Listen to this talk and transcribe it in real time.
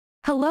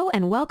Hello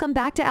and welcome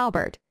back to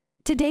Albert.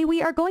 Today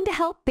we are going to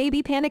help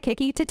baby Panda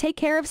Kiki to take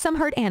care of some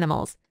hurt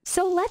animals.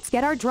 So let's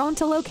get our drone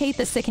to locate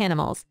the sick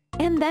animals,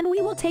 and then we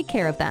will take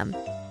care of them.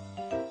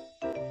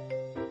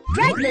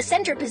 Drag the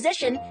center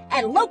position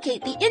and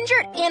locate the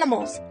injured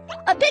animals.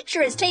 A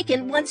picture is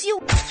taken once you...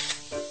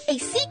 A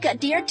Sika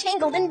deer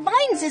tangled in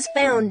vines is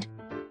found.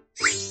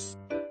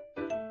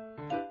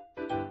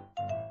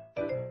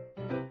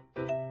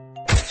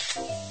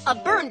 A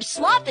burned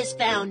sloth is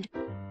found.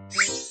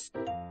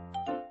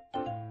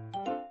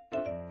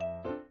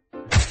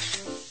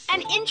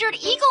 An injured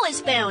eagle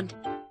is found.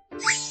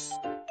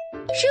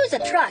 Choose a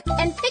truck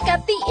and pick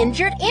up the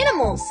injured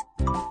animals.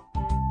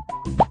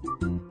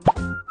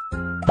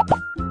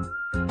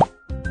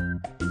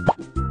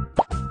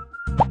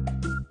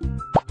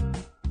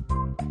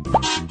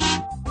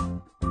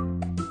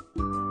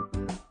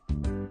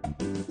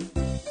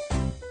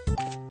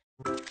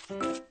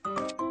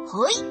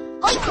 Hoi!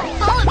 Hoi!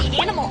 Follow the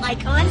animal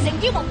icons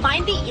and you will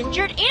find the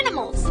injured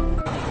animals.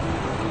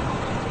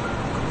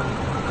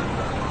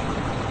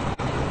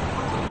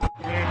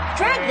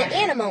 Drag the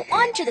animal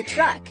onto the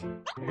truck. Follow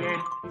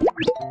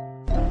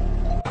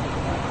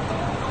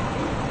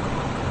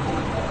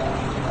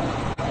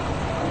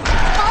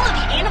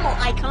the animal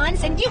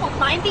icons and you will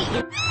find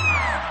the...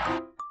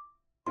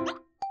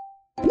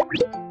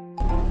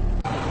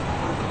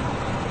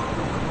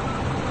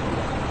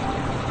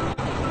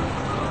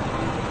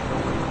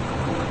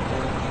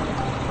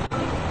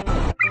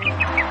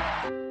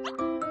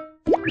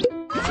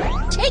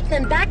 Take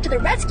them back to the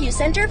rescue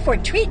center for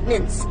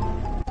treatments.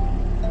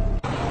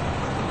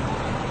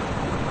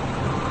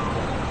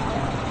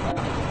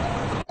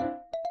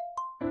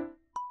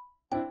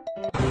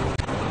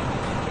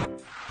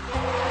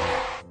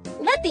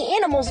 Let the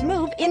animals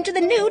move into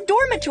the new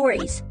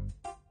dormitories.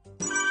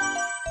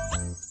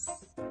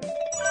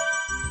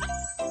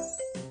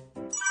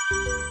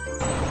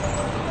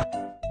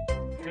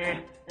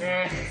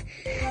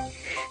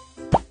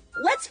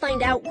 Let's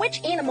find out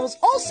which animals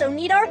also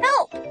need our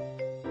help.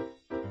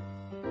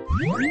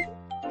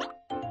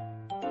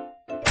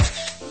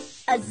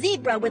 A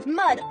zebra with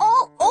mud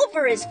all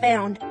over is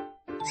found.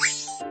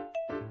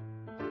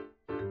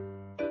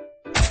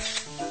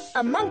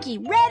 A monkey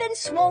red and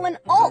swollen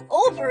all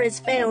over is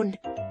found.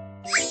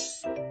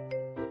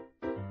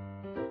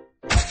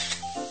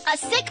 A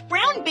sick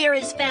brown bear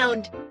is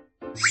found.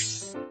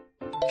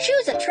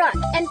 Choose a truck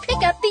and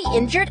pick up the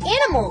injured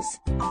animals.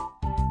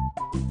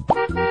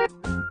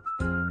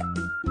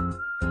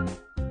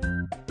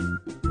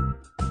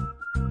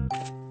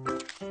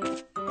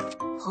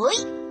 Hoi!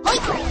 Hoi!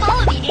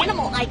 Follow the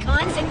animal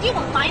icons and you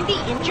will find the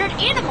injured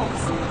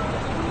animals.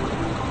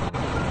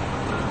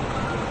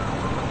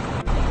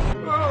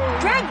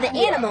 Drag the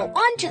animal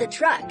onto the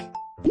truck.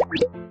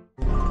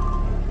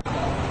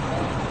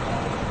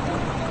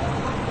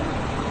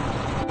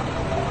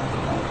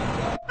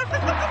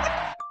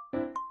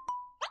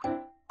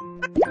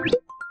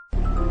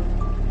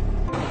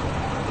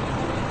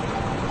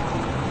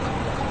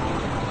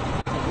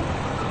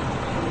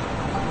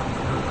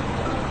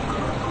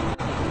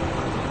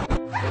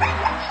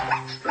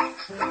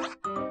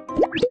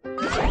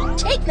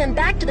 Take them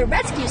back to the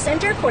rescue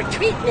center for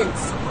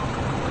treatments.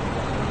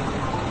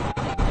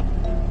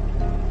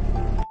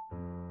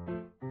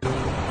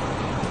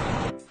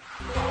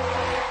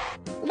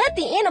 Let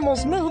the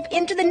animals move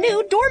into the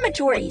new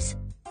dormitories.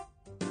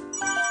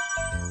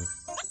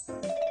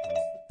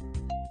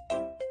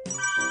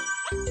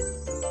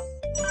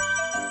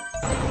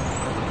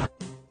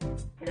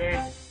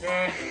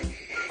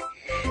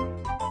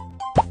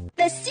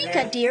 The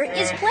Sika deer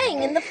is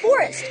playing in the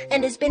forest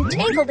and has been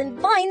tangled in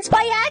vines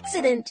by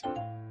accident.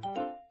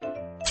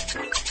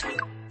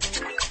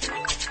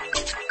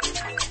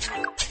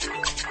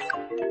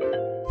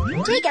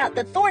 Take out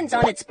the thorns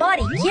on its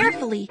body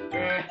carefully.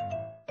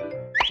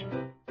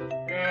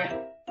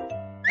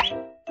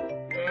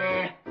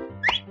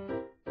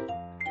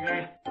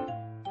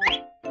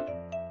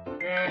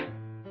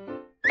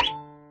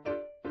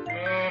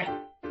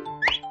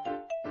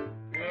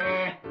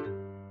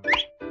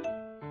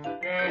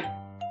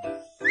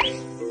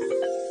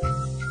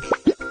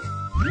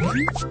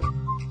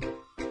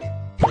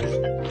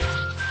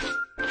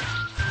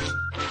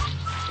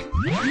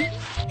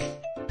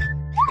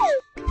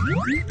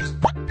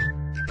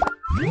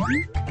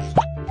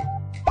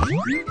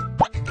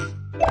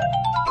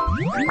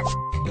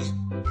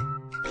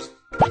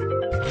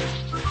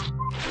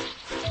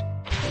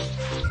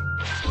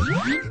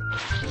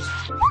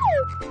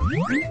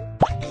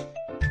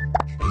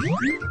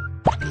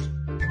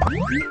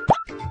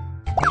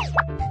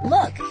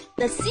 Look,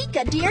 the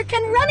Sika deer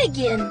can run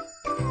again.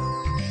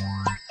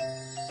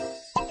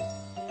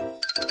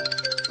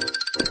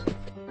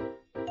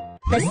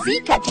 The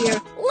Sika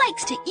deer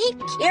likes to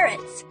eat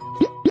carrots.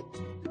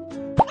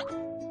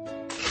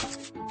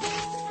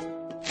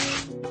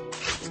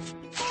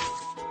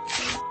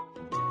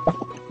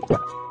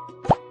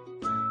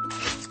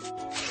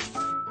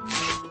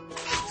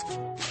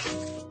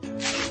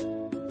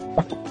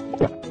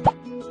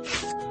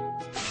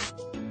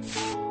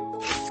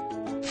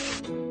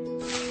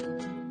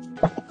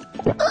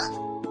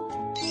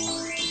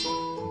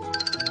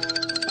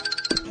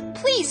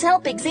 Please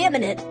help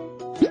examine it.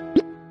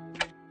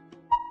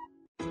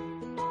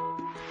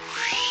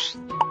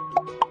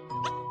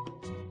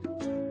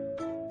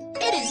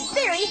 It is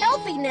very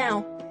healthy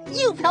now.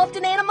 You've helped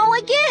an animal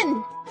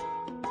again.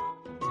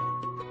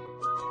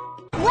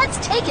 Let's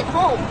take it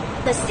home.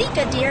 The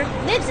Sika deer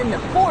lives in the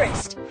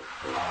forest.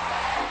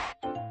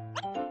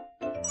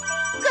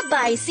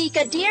 Goodbye,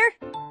 Sika deer.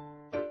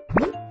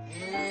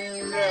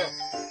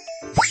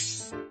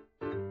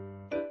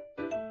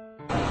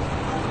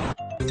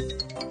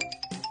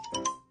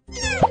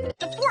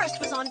 The forest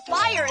was on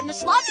fire and the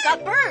sloth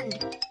got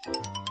burned.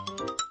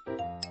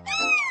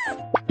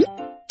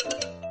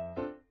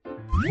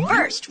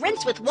 First,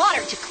 rinse with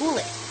water to cool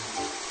it.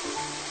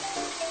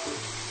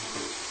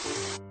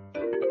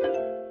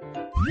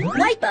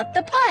 Wipe up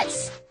the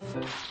pus.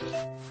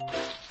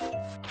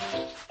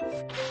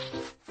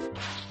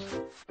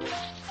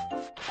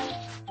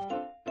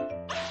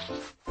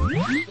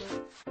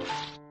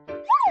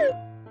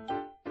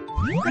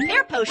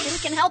 Repair potion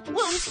can help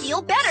wounds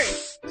heal better.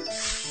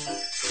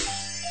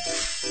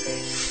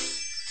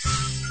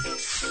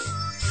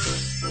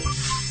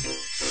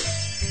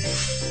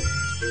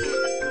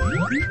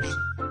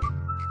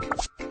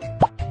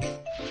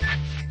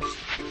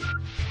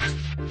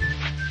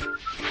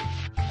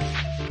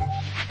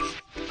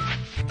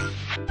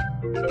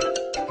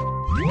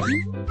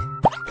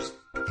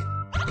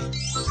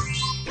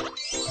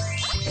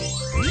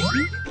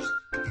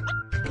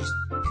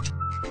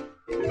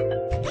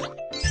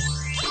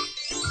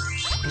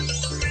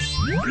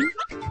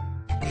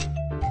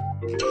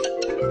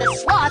 The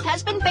sloth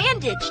has been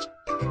bandaged.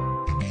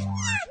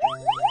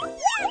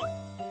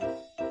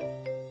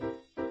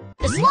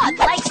 The sloth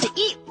likes to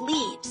eat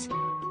leaves.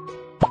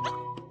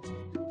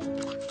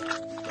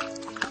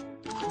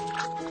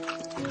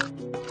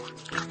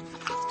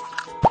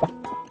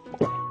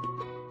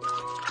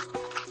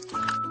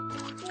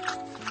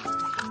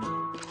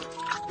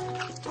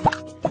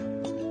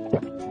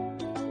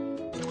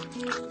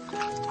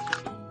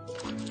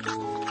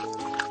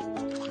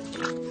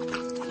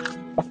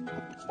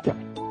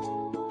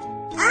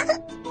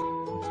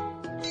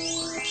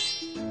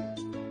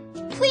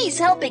 Please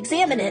help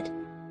examine it.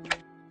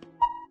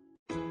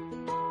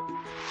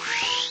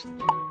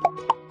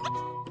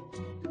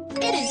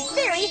 It is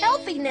very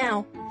healthy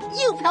now.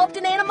 You've helped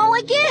an animal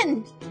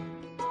again.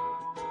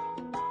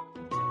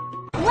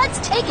 Let's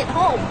take it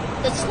home.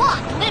 The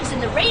sloth lives in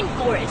the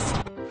rainforest.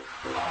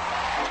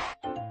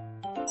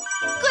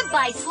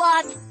 Goodbye,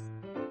 sloth.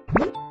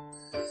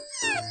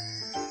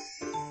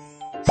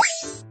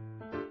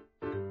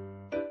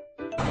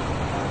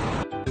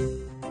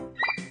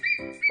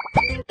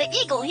 The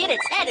eagle hit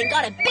its head and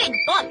got a big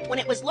bump when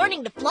it was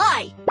learning to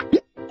fly.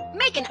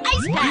 Make an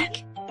ice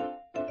pack.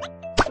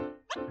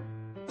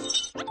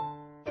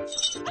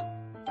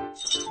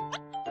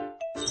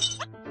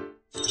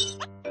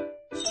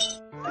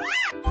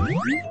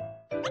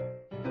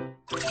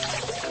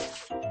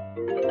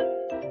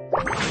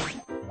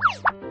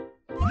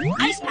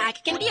 Ice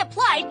pack can be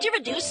applied to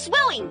reduce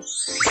swelling.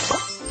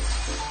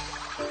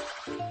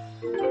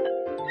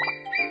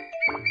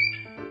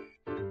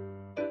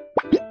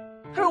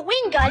 Her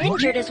wing got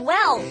injured as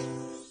well.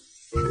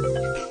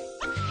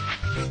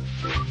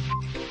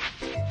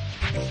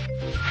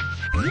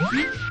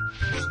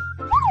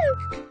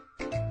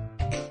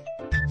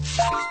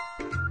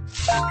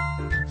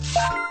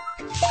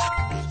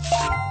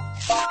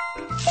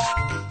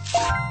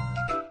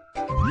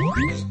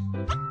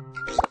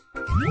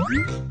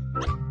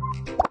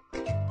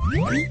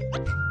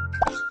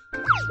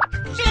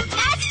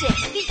 Fantastic!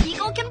 The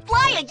eagle can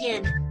fly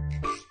again.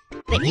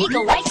 The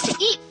eagle likes to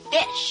eat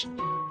fish.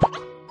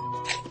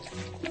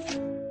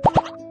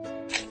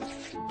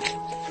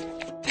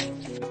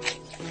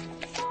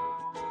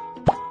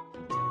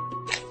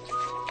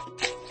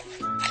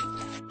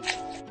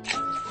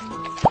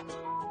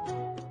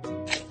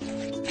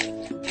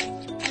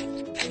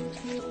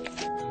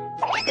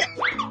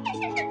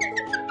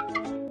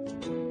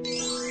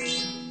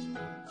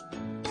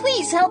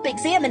 Please help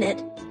examine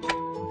it.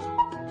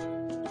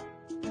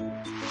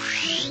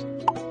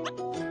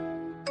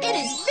 It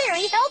is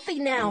very healthy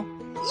now.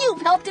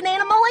 You've helped an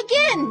animal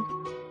again.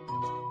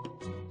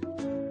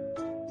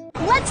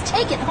 Let's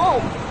take it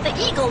home. The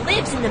eagle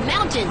lives in the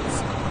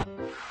mountains.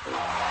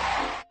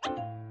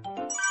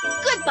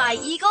 Goodbye,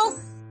 eagle.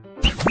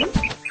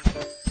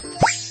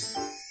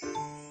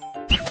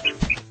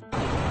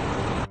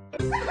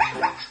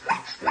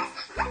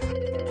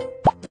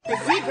 The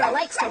zebra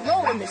likes to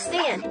roll in the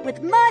sand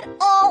with mud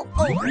all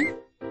over.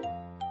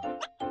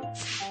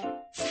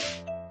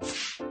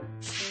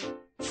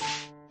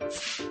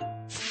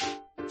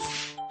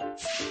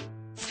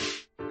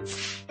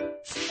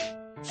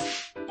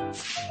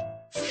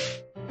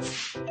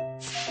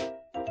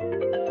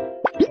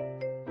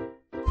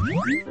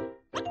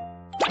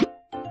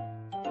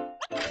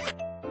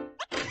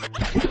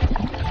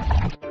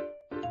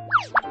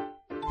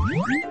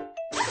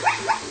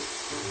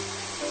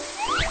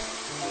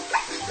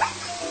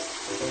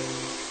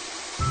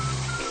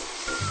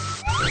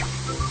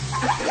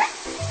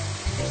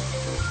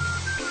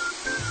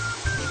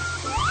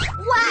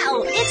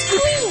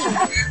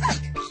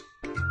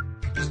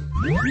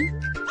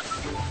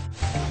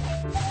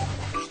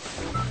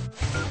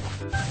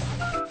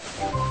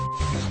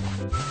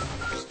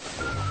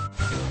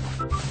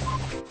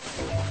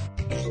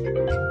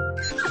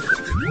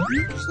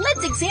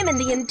 Let's examine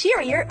the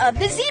interior of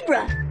the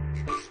zebra.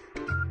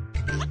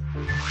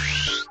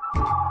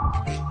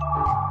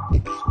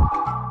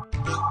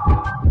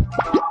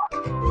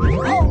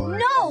 Oh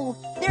no!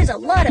 There's a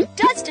lot of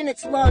dust in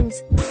its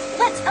lungs.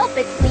 Let's help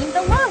it clean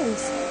the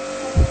lungs.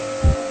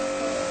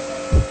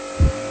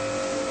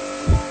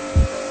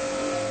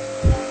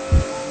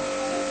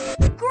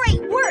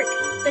 Great work!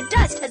 The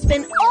dust has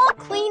been all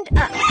cleaned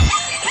up.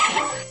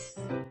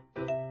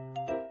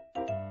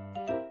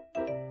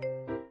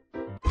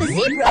 The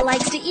zebra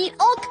likes to eat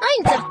all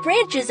kinds of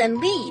branches and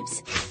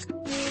leaves.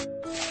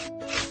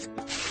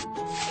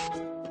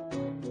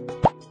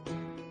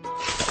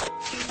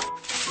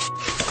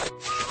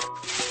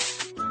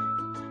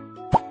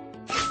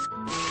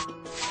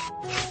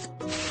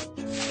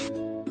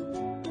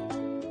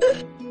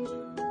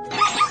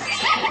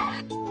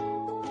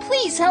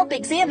 Please help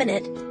examine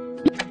it.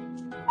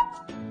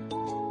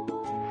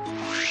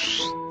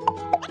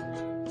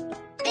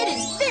 It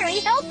is very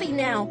healthy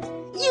now.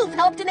 You've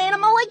helped an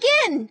animal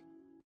again.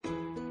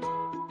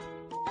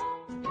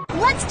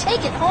 Let's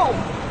take it home.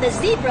 The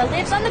zebra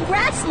lives on the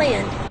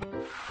grassland.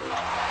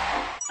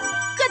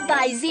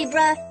 Goodbye,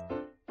 zebra.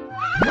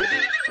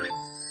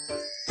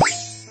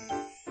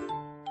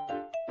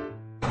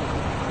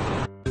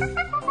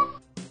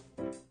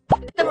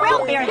 The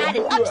brown bear had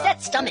an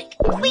upset stomach.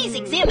 Please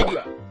examine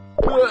it.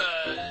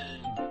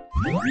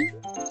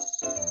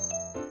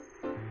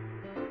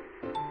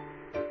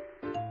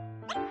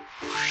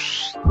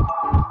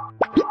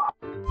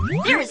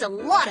 There is a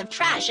lot of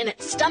trash in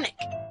its stomach.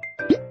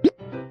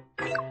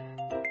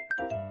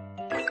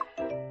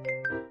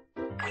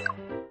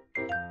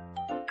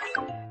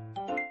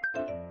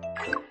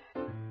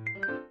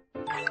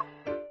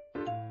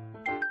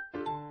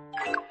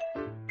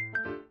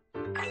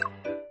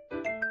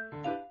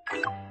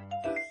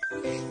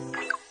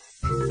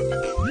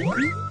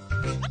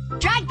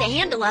 Drag the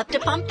handle up to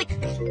pump the...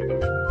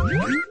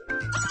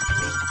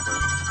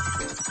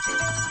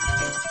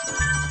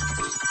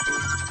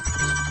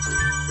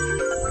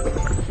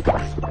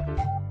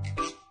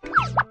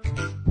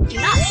 Do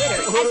not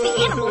litter, as the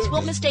animals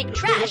will mistake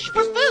trash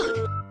for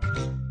food.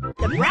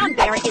 The brown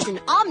bear is an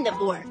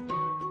omnivore.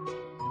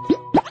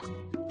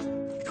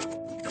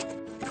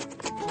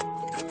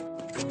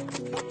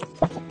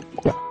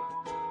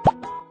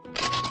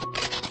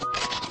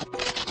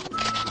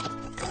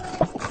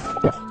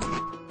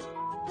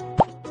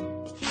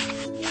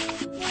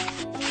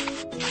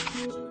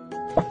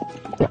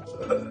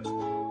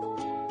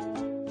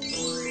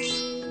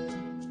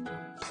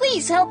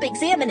 Please help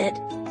examine it.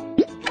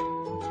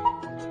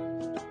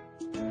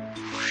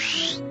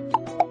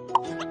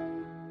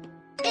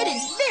 It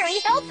is very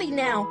healthy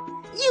now.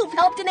 You've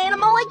helped an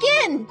animal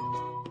again.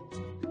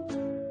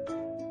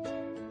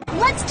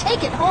 Let's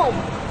take it home.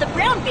 The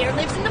brown bear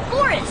lives in the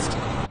forest.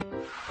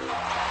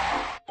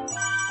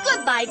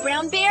 Goodbye,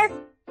 brown bear.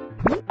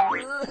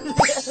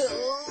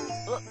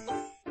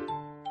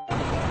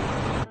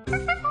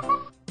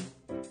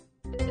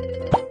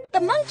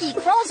 The monkey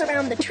crawls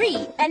around the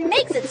tree and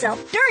makes itself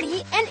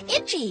dirty and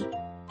itchy.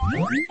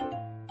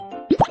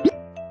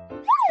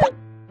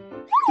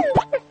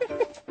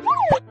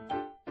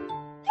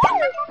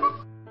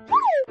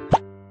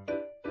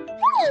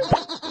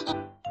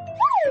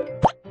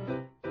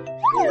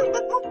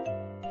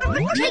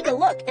 Take a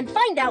look and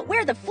find out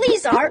where the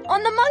fleas are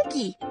on the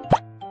monkey.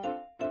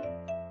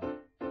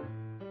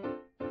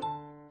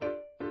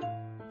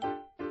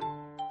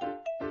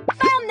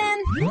 Found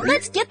them!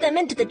 Let's get them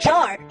into the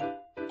jar.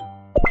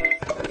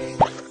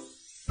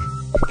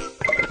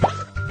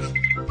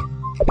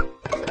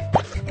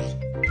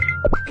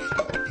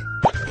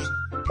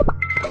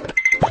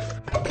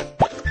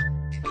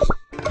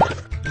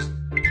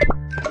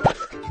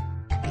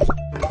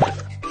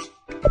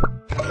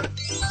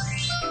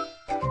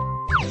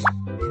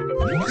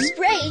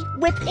 Spray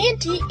with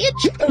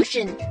anti-itch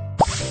potion.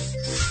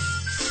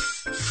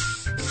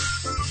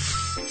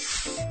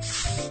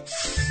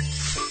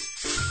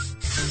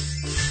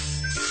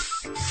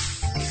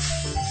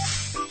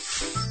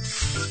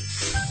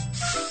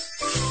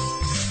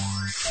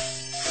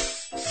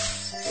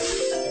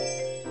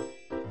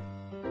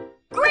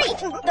 Great!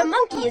 The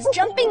monkey is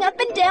jumping up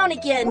and down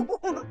again.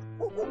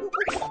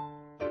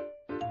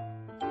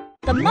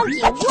 The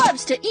monkey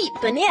loves to eat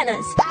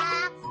bananas.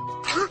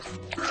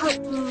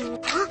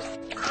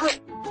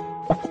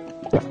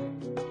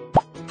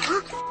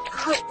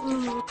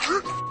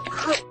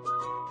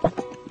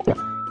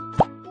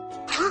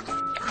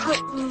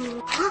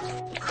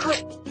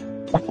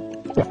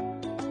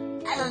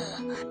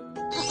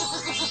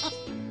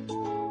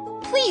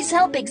 Please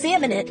help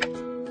examine it.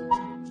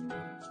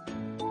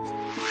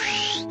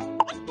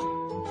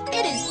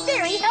 It is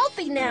very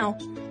healthy now.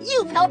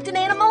 You've helped an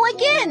animal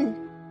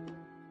again.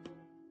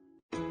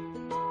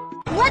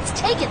 Let's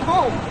take it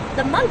home.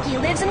 The monkey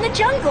lives in the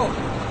jungle.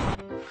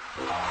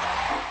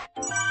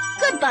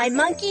 Goodbye,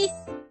 monkey.